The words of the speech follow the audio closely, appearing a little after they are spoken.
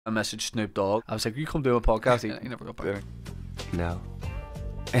I messaged Snoop Dogg. I was like, you come do a podcast? He never got back. No.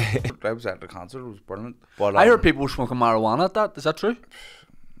 I was at the concert, it was brilliant. But, I heard people smoking marijuana at that. Is that true?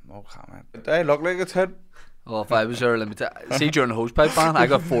 No comment. They look like it's hit. Well, if I was there, let me see, during the hosepipe ban, I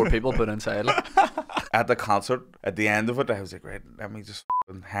got 4 people put inside. Like. At the concert, at the end of it, I was like, right, let me just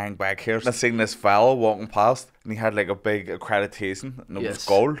hang back here. I seen this fella walking past, and he had like a big accreditation, and it was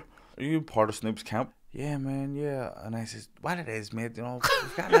gold. Are you part of Snoop's camp? Yeah, man, yeah. And I says, what it is, mate, you know,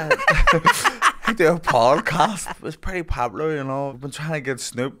 we've got to do a podcast. It was pretty popular, you know. We've been trying to get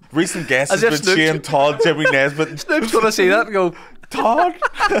Snoop. Recent guests has been Shane Todd, Jimmy Nesbitt. Snoop's going to see that and go, Todd?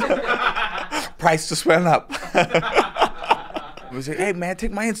 Price just went up. I was like, hey, man,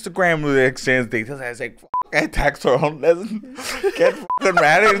 take my Instagram with the exchange details. I was like, I text her on, listen, get fucking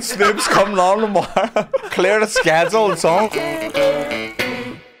ready. Snoop's coming on tomorrow. Clear the schedule and so on.